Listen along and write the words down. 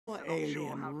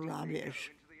Alien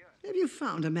rubbish. Have you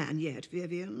found a man yet,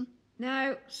 Vivian?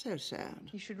 No. So sad.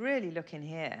 You should really look in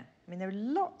here. I mean, there are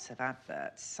lots of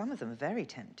adverts. Some of them are very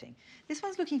tempting. This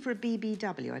one's looking for a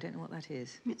BBW. I don't know what that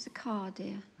is. It's a car,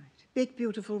 dear. Right. Big,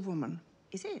 beautiful woman.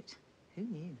 Is it? Who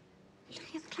knew?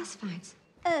 Look at the classifieds.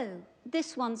 Oh,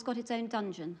 this one's got its own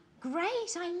dungeon.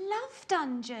 Great, I love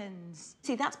dungeons.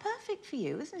 See, that's perfect for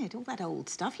you, isn't it? All that old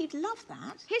stuff. You'd love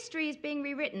that. History is being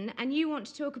rewritten, and you want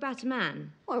to talk about a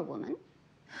man? Or a woman.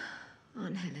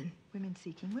 Aunt Helen. Women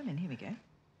seeking women. Here we go.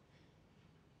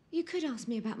 You could ask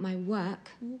me about my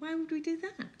work. Well, why would we do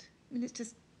that? I mean, it's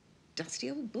just dusty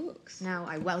old books. Now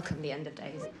I welcome the end of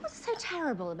days. What's so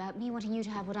terrible about me wanting you to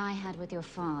have what I had with your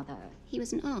father? He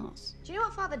was an arse. Do you know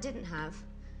what Father didn't have?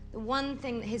 The one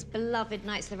thing that his beloved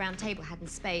Knights of the Round Table had in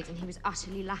spades, and he was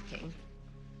utterly lacking.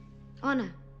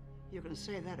 Honour. You can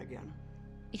say that again.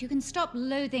 If you can stop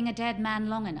loathing a dead man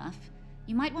long enough,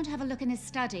 you might want to have a look in his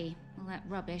study. All that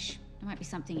rubbish. There might be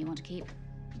something you want to keep.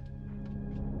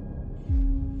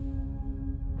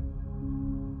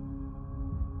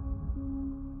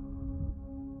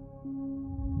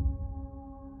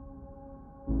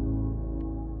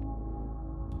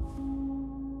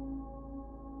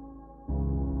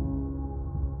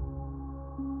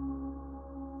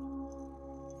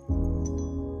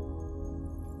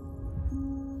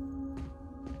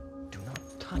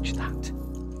 Touch that.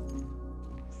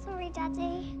 Sorry,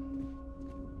 Daddy.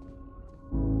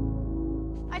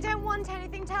 I don't want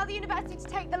anything. Tell the university to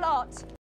take the lot.